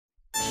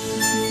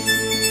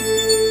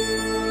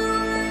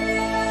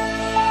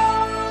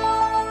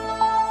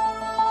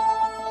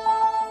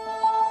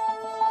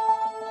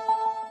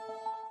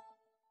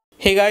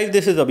Hey guys,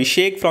 this is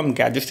Abhishek from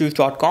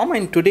GadgetsToUse.com,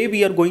 and today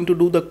we are going to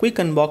do the quick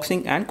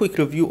unboxing and quick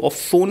review of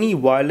Sony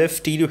wireless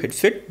stereo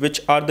headset,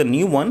 which are the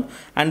new one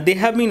and they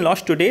have been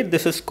launched today.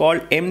 This is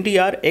called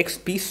MDR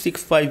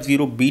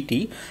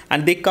XB650BT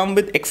and they come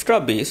with extra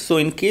bass. So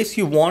in case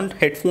you want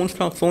headphones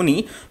from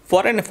Sony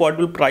for an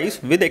affordable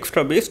price with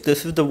extra bass,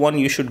 this is the one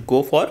you should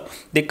go for.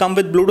 They come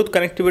with Bluetooth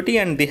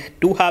connectivity and they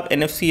do have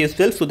NFC as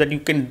well, so that you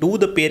can do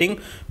the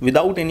pairing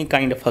without any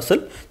kind of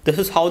hassle. This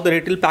is how the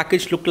retail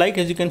package look like,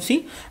 as you can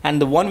see, and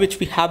the one which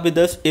we have with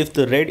us is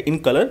the red in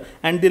color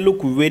and they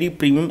look very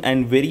premium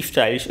and very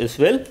stylish as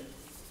well.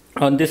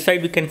 On this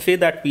side we can say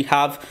that we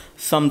have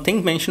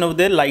something mentioned over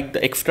there like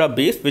the extra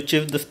bass, which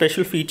is the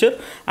special feature,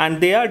 and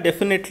they are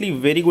definitely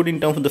very good in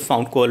terms of the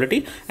sound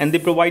quality and they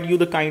provide you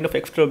the kind of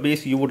extra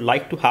bass you would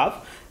like to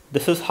have.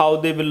 This is how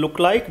they will look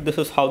like. This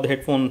is how the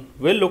headphone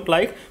will look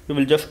like. We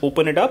will just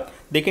open it up.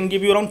 They can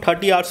give you around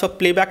 30 hours of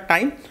playback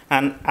time,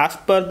 and as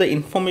per the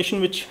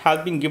information which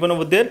has been given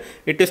over there,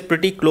 it is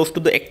pretty close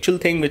to the actual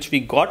thing which we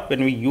got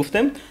when we use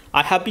them.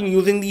 I have been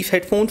using these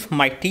headphones.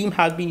 My team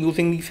has been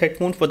using these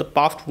headphones for the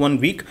past 1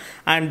 week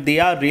and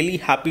they are really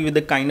happy with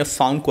the kind of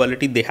sound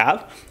quality they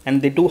have,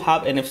 and they do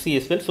have NFC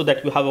as well, so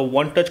that you have a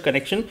one-touch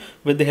connection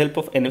with the help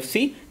of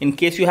NFC. In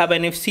case you have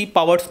an NFC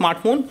powered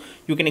smartphone,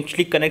 you can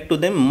actually connect to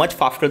them much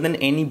faster than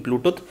any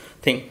Bluetooth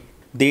thing.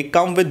 They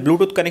come with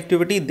Bluetooth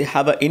connectivity, they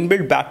have an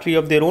inbuilt battery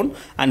of their own,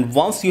 and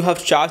once you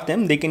have charged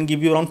them, they can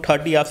give you around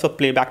 30 hours of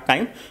playback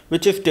time,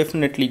 which is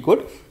definitely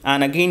good.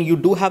 And again, you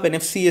do have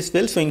NFC as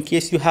well, so in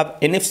case you have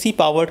NFC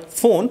powered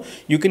phone,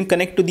 you can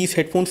connect to these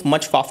headphones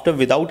much faster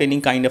without any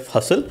kind of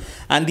hustle.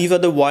 And these are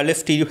the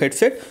wireless stereo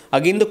headset.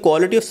 Again, the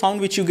quality of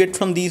sound which you get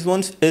from these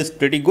ones is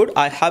pretty good.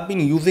 I have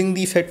been using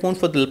these headphones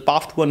for the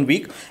past 1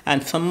 week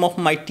and some of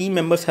my team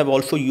members have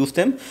also used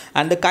them,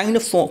 and the kind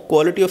of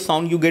quality of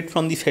sound you get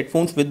from these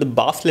headphones with the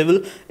bass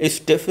level is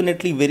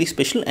definitely very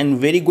special and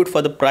very good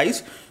for the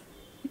price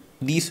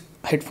these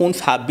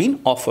headphones have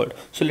been offered.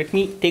 So let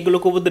me take a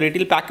look over the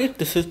retail package.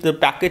 This is the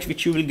package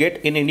which you will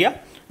get in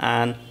India,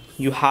 and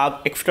you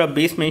have extra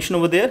bass mentioned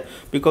over there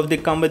because they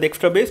come with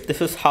extra bass. This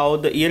is how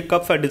the ear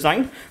cups are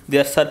designed. They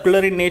are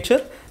circular in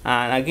nature,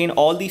 and again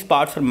all these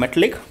parts are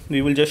metallic.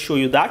 We will just show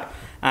you that.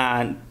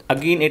 And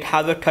again, it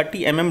has a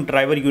 30 mm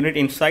driver unit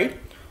inside,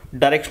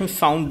 directional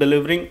sound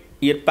delivering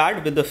ear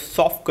pad with a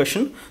soft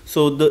cushion.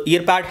 So the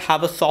ear pad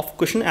have a soft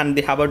cushion and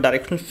they have a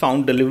directional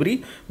sound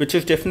delivery, which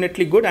is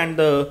definitely good, and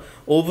the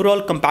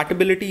overall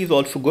compatibility is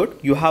also good.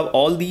 You have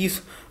all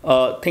these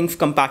things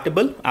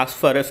compatible as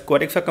far as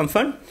codecs are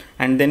concerned,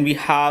 and then we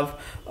have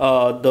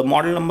the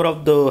model number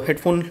of the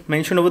headphone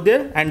mentioned over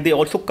there, and they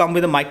also come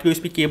with a micro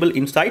USB cable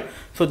inside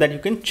so that you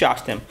can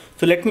charge them.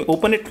 So let me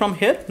open it from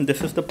here.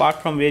 This is the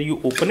part from where you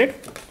open it,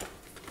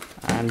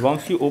 and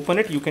once you open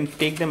it, you can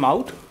take them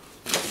out.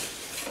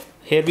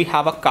 Here we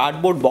have a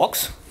cardboard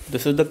box.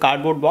 This is the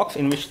cardboard box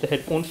in which the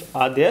headphones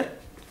are there.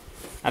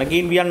 And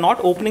again, we are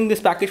not opening this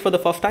package for the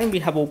first time. We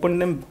have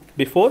opened them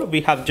before. We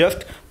have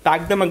just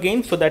packed them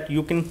again so that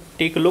you can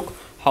take a look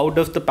how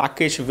does the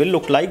package will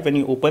look like when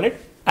you open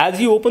it. As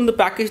you open the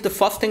package, the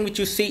first thing which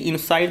you see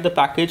inside the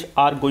package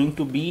are going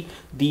to be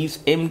these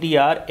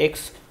MDR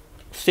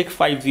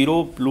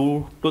XB650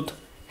 Bluetooth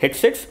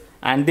headsets.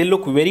 And they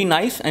look very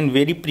nice and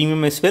very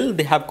premium as well.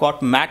 They have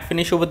got matte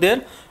finish over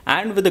there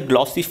and with a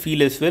glossy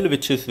feel as well,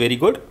 which is very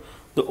good.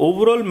 The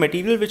overall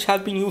material which has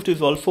been used is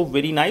also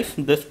very nice.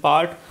 This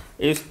part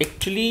is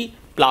actually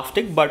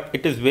plastic, but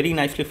it is very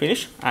nicely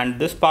finished, and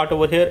this part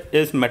over here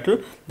is metal.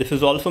 This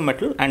is also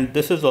metal, and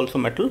this is also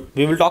metal.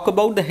 We will talk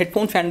about the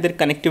headphones and their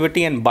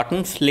connectivity and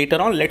buttons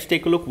later on. Let's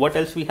take a look what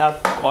else we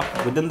have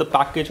got within the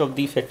package of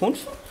these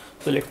headphones.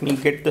 So let me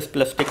get this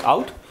plastic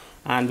out,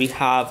 and we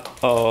have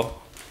a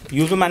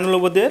user manual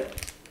over there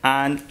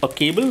and a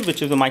cable,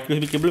 which is a micro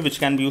USB cable which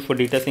can be used for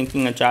data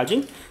syncing and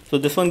charging. So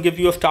this one gives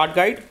you a start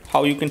guide,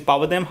 how you can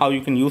power them, how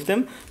you can use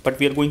them, but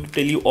we are going to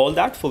tell you all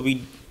that. So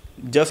we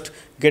just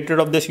get rid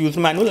of this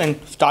user manual and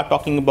start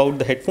talking about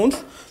the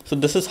headphones. So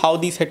this is how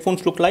these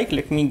headphones look like.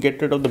 Let me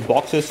get rid of the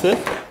box as well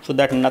so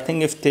that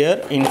nothing is there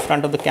in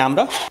front of the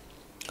camera.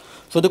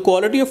 So the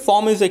quality of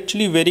form is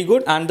actually very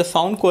good, and the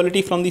sound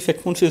quality from these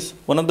headphones is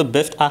one of the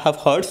best I have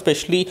heard,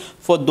 especially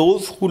for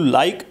those who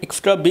like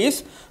extra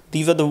bass.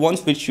 These are the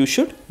ones which you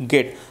should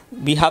get.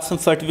 We have some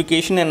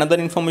certification and other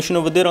information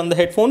over there on the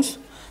headphones.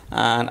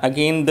 And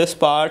again, this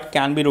part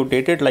can be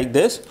rotated like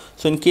this.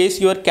 So in case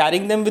you are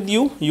carrying them with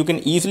you, you can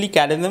easily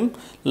carry them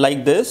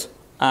like this.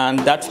 And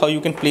that's how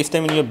you can place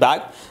them in your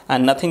bag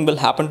and nothing will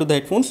happen to the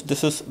headphones.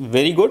 This is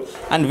very good.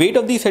 And weight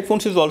of these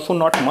headphones is also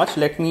not much.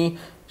 Let me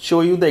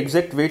show you the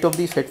exact weight of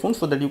these headphones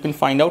so that you can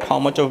find out how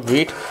much of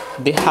weight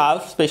they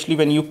have, especially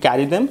when you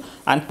carry them.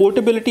 And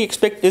portability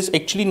is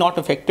actually not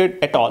affected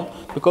at all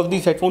because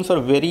these headphones are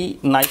very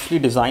nicely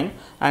designed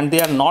and they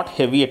are not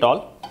heavy at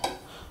all.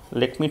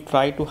 Let me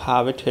try to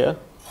have it here,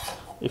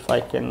 if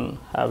I can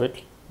have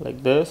it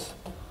like this.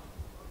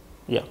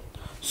 Yeah.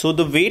 So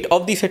the weight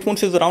of these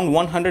headphones is around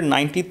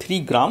 193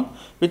 gram,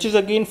 which is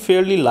again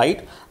fairly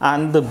light,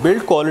 and the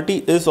build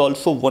quality is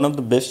also one of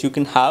the best you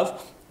can have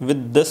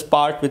with this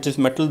part which is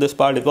metal, this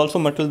part is also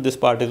metal, this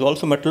part is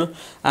also metal,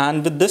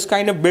 and with this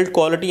kind of build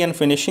quality and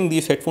finishing,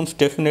 these headphones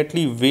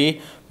definitely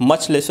weigh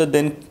much lesser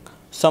than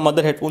some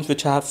other headphones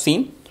which I have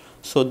seen.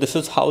 So this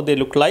is how they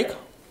look like.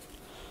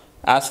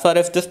 As far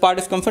as this part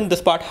is concerned,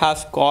 this part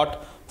has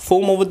got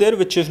foam over there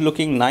which is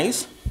looking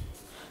nice,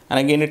 and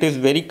again it is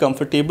very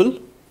comfortable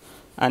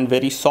and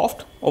very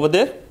soft over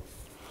there,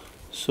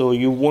 so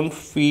you won't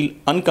feel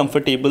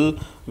uncomfortable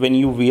when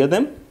you wear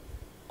them.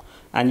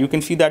 And you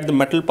can see that the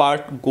metal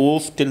part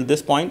goes till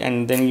this point,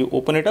 and then you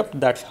open it up,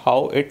 that's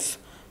how it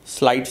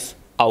slides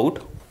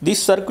out.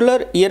 These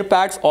circular ear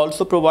pads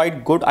also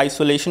provide good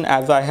isolation,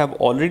 as I have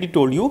already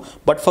told you,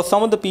 but for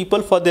some of the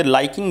people, for their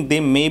liking,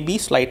 they may be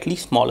slightly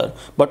smaller,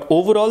 but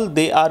overall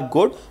they are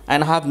good,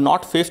 and I have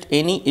not faced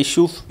any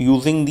issues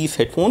using these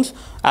headphones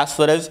as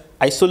far as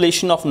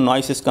isolation of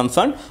noise is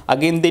concerned.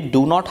 Again, they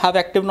do not have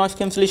active noise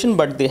cancellation,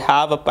 but they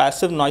have a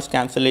passive noise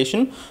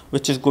cancellation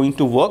which is going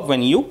to work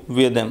when you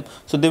wear them.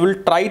 So they will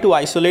try to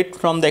isolate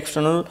from the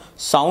external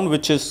sound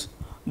which is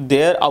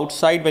there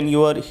outside. When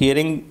you are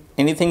hearing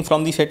anything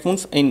from these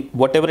headphones in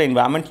whatever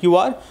environment you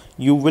are,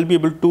 you will be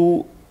able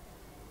to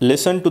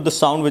listen to the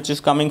sound which is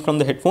coming from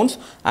the headphones,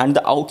 and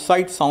the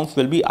outside sounds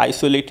will be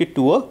isolated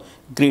to a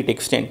great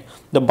extent.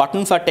 The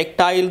buttons are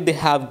tactile, they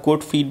have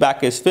good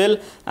feedback as well,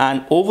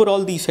 and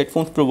overall these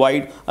headphones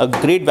provide a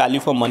great value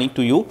for money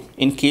to you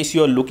in case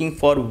you are looking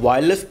for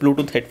wireless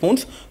Bluetooth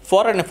headphones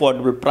for an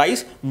affordable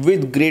price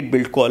with great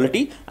build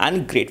quality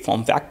and great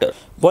form factor.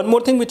 One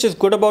more thing which is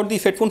good about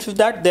these headphones is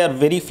that they are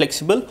very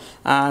flexible,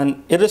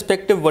 and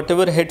irrespective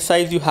whatever head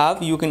size you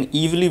have, you can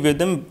easily wear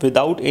them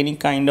without any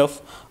kind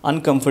of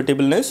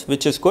uncomfortableness,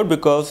 which is good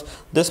because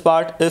this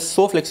part is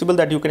so flexible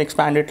that you can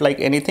expand it like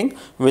anything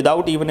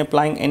without even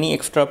applying any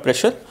extra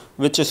pressure,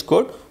 which is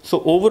good.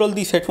 So overall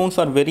these headphones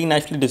are very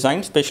nicely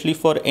designed, especially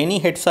for any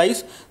head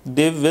size.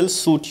 They will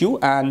suit you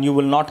and you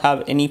will not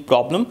have any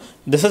problem.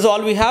 This is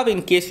all we have.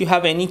 In case you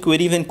have any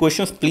queries and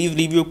questions, please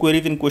leave your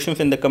queries and questions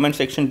in the comment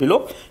section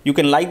below. You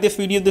can like this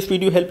video. This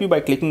video help you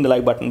by clicking the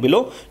like button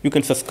below. You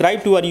can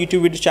subscribe to our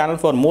YouTube video channel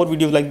for more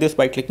videos like this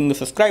by clicking the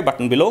subscribe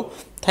button below.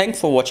 Thanks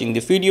for watching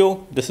this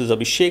video. This is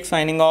Abhishek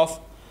signing off.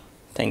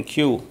 Thank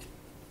you.